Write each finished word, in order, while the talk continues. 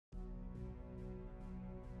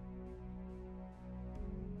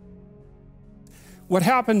what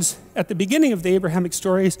happens at the beginning of the Abrahamic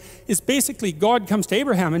stories is basically God comes to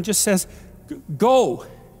Abraham and just says, go.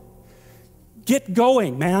 Get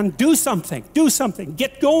going, man. Do something. Do something.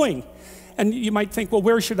 Get going. And you might think, well,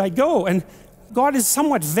 where should I go? And God is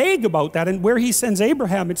somewhat vague about that. And where he sends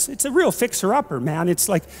Abraham, it's a real fixer-upper, man. It's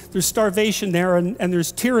like there's starvation there, and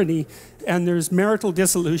there's tyranny, and there's marital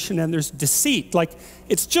dissolution, and there's deceit. Like,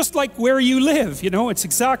 it's just like where you live, you know? It's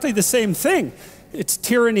exactly the same thing. It's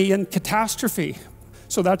tyranny and catastrophe.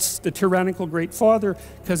 So that's the tyrannical great father,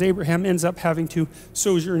 because Abraham ends up having to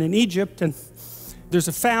sojourn in Egypt, and there's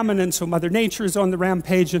a famine, and so Mother Nature is on the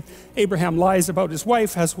rampage, and Abraham lies about his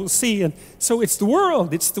wife, as we'll see. And so it's the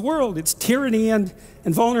world, it's tyranny and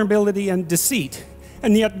vulnerability and deceit.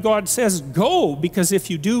 And yet God says, go, because if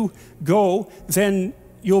you do go, then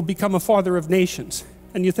you'll become a father of nations.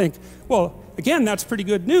 And you think, well, again, that's pretty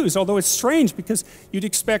good news, although it's strange, because you'd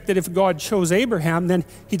expect that if God chose Abraham, then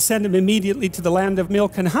he'd send him immediately to the land of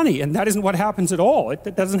milk and honey, and that isn't what happens at all.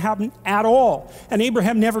 It doesn't happen at all. And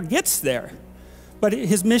Abraham never gets there. But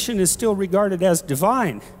his mission is still regarded as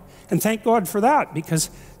divine. And thank God for that,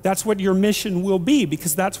 because that's what your mission will be,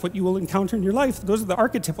 because that's what you will encounter in your life. Those are the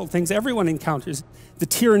archetypal things everyone encounters. The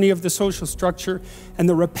tyranny of the social structure, and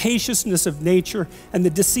the rapaciousness of nature, and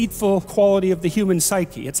the deceitful quality of the human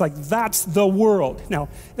psyche. It's like, that's the world. Now,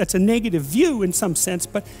 that's a negative view in some sense,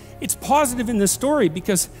 but it's positive in the story,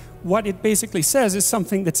 because what it basically says is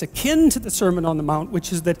something that's akin to the Sermon on the Mount,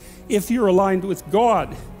 which is that if you're aligned with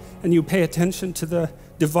God, and you pay attention to the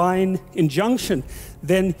divine injunction,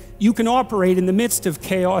 then you can operate in the midst of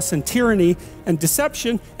chaos and tyranny and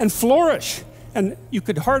deception and flourish. And you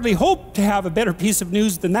could hardly hope to have a better piece of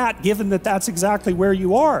news than that, given that that's exactly where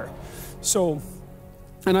you are. So,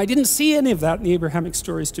 and I didn't see any of that in the Abrahamic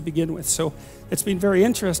stories to begin with, so it's been very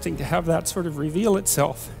interesting to have that sort of reveal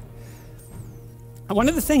itself. And one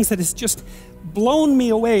of the things that has just blown me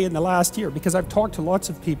away in the last year, because I've talked to lots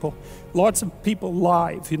of people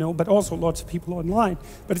live, you know, but also lots of people online,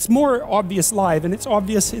 but it's more obvious live, and it's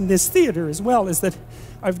obvious in this theater as well, is that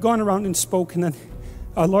I've gone around and spoken, and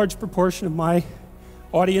a large proportion of my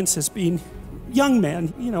audience has been young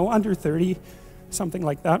men, you know, under 30, something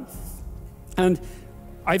like that. And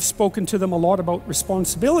I've spoken to them a lot about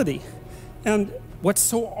responsibility. And what's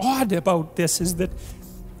so odd about this is that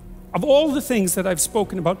of all the things that I've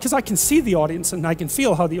spoken about, because I can see the audience and I can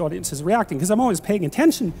feel how the audience is reacting, because I'm always paying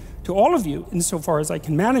attention to all of you insofar as I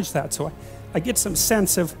can manage that. So I get some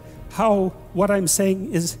sense of how what I'm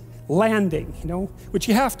saying is landing, you know, which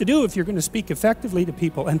you have to do if you're going to speak effectively to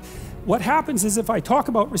people. And what happens is if I talk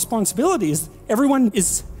about responsibilities, everyone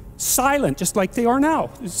is silent, just like they are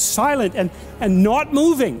now. It's silent and not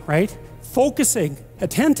moving, right? Focusing,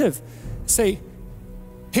 attentive. Say,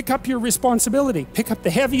 pick up your responsibility. Pick up the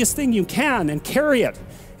heaviest thing you can and carry it.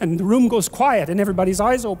 And the room goes quiet and everybody's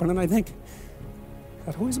eyes open. And I think,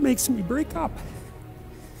 that always makes me break up.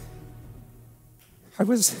 I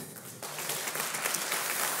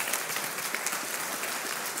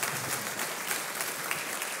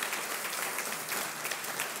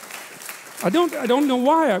don't know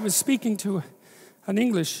why. I was speaking to an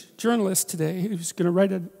English journalist today who was going to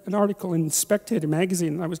write an article in Spectator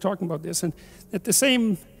magazine, and I was talking about this, and at the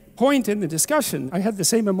same point in the discussion, I had the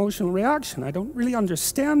same emotional reaction. I don't really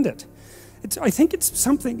understand it. I think it's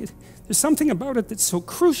something, there's something about it that's so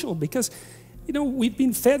crucial, because, you know, we've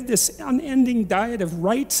been fed this unending diet of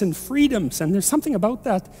rights and freedoms, and there's something about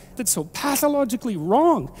that that's so pathologically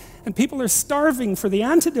wrong, and people are starving for the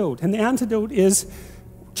antidote, and the antidote is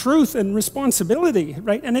truth and responsibility,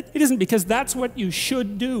 right? And it isn't because that's what you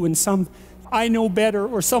should do in some I know better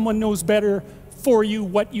or someone knows better for you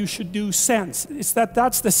what you should do sense. It's that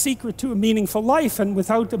that's the secret to a meaningful life, and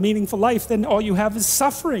without a meaningful life, then all you have is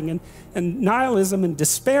suffering and nihilism and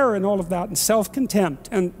despair and all of that, and self-contempt,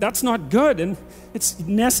 and that's not good. And it's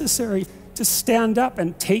necessary to stand up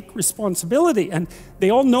and take responsibility, and they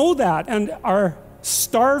all know that and are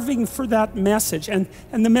starving for that message. And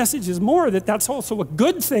the message is more that that's also a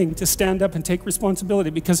good thing, to stand up and take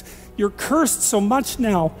responsibility, because you're cursed so much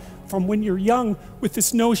now from when you're young with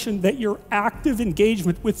this notion that your active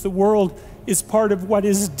engagement with the world is part of what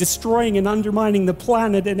is destroying and undermining the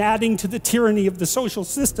planet and adding to the tyranny of the social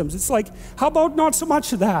systems. It's like, how about not so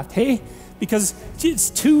much of that, hey? Because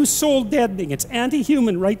it's too soul-deadening. It's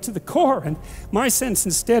anti-human right to the core. And my sense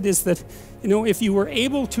instead is that, you know, if you were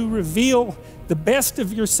able to reveal the best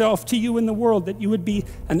of yourself to you in the world, that you would be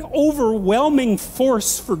an overwhelming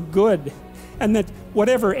force for good, and that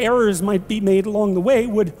whatever errors might be made along the way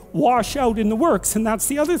would wash out in the works. And that's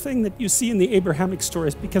the other thing that you see in the Abrahamic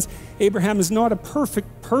stories, because Abraham is not a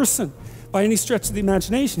perfect person, by any stretch of the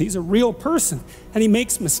imagination. He's a real person, and he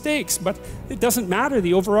makes mistakes, but it doesn't matter.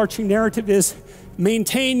 The overarching narrative is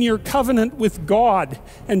maintain your covenant with God,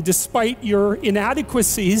 and despite your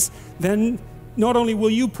inadequacies, then not only will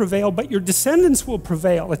you prevail, but your descendants will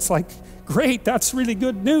prevail. It's like, great, that's really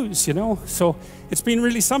good news, you know? So it's been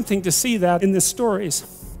really something to see that in the stories.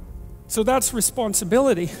 So that's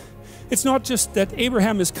responsibility. It's not just that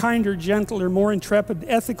Abraham is kinder, gentler, more intrepid,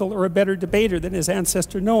 ethical, or a better debater than his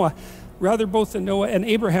ancestor Noah. Rather, both the Noah and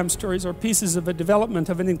Abraham stories are pieces of a development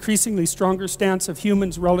of an increasingly stronger stance of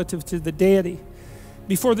humans relative to the deity.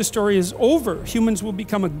 Before the story is over, humans will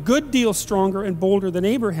become a good deal stronger and bolder than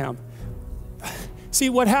Abraham. See,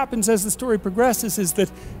 what happens as the story progresses is that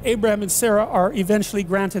Abraham and Sarah are eventually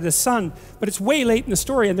granted a son, but it's way late in the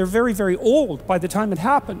story, and they're very, very old by the time it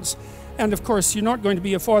happens. And of course, you're not going to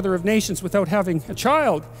be a father of nations without having a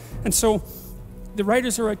child. And so the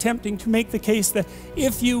writers are attempting to make the case that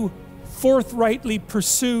if you forthrightly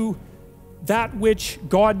pursue that which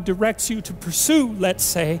God directs you to pursue, let's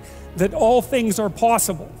say, that all things are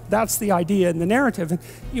possible. That's the idea in the narrative. And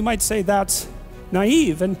you might say that's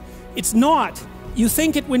naive, and it's not. You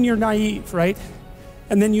think it when you're naive, right?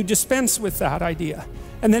 And then you dispense with that idea.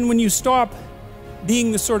 And then when you stop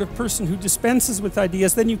being the sort of person who dispenses with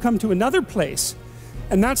ideas, then you come to another place.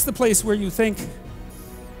 And that's the place where you think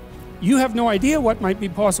you have no idea what might be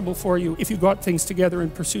possible for you if you got things together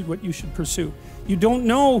and pursued what you should pursue. You don't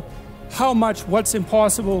know how much what's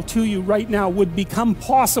impossible to you right now would become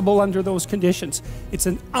possible under those conditions. It's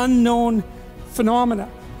an unknown phenomena.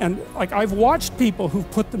 And like, I've watched people who've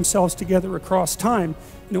put themselves together across time,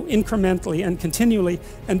 you know, incrementally and continually,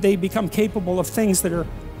 and they become capable of things that are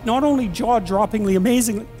not only jaw-droppingly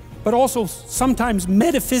amazing, but also sometimes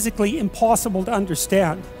metaphysically impossible to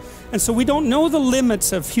understand. And so we don't know the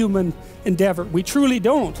limits of human endeavor. We truly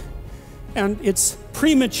don't. And it's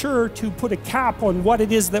premature to put a cap on what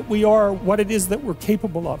it is that we are, what it is that we're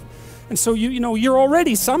capable of. And so you know, you're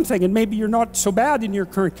already something, and maybe you're not so bad in your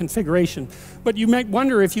current configuration. But you might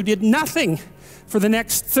wonder, if you did nothing for the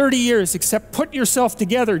next 30 years except put yourself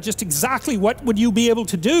together, just exactly what would you be able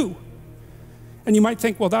to do? And you might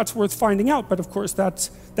think, well, that's worth finding out. But of course, that's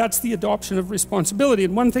the adoption of responsibility.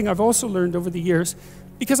 And one thing I've also learned over the years,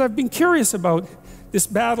 because I've been curious about this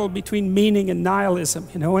battle between meaning and nihilism,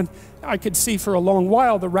 you know, and I could see for a long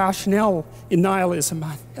while the rationale in nihilism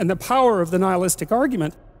and the power of the nihilistic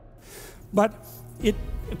argument. But it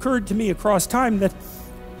occurred to me across time that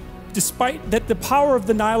despite that the power of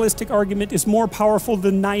the nihilistic argument is more powerful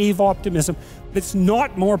than naive optimism, it's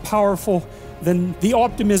not more powerful than the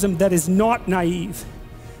optimism that is not naive.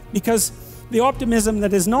 Because the optimism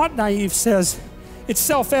that is not naive says it's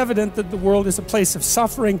self-evident that the world is a place of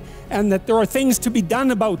suffering and that there are things to be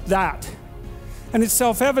done about that. And it's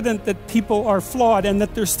self-evident that people are flawed and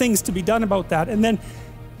that there's things to be done about that. And then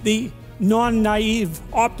the non-naive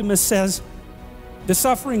optimist says the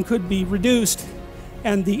suffering could be reduced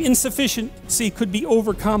and the insufficiency could be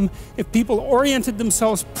overcome if people oriented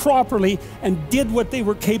themselves properly and did what they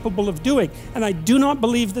were capable of doing. And I do not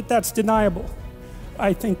believe that that's deniable.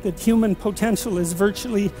 I think that human potential is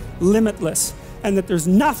virtually limitless, and that there's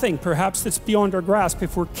nothing perhaps that's beyond our grasp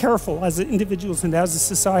if we're careful as individuals and as a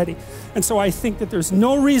society. And so I think that there's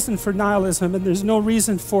no reason for nihilism, and there's no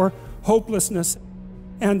reason for hopelessness.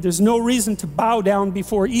 And there's no reason to bow down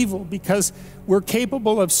before evil, because we're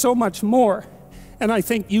capable of so much more. And I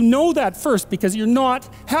think you know that first, because you're not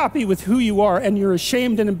happy with who you are, and you're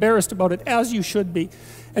ashamed and embarrassed about it, as you should be.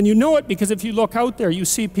 And you know it because if you look out there, you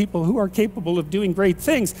see people who are capable of doing great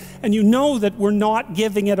things, and you know that we're not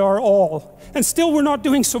giving it our all. And still we're not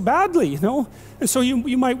doing so badly, you know? And so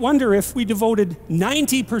you might wonder, if we devoted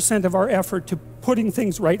 90% of our effort to putting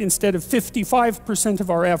things right instead of 55% of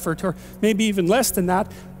our effort, or maybe even less than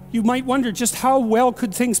that, you might wonder just how well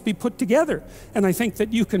could things be put together. And I think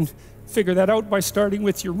that you can figure that out by starting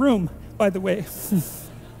with your room, by the way.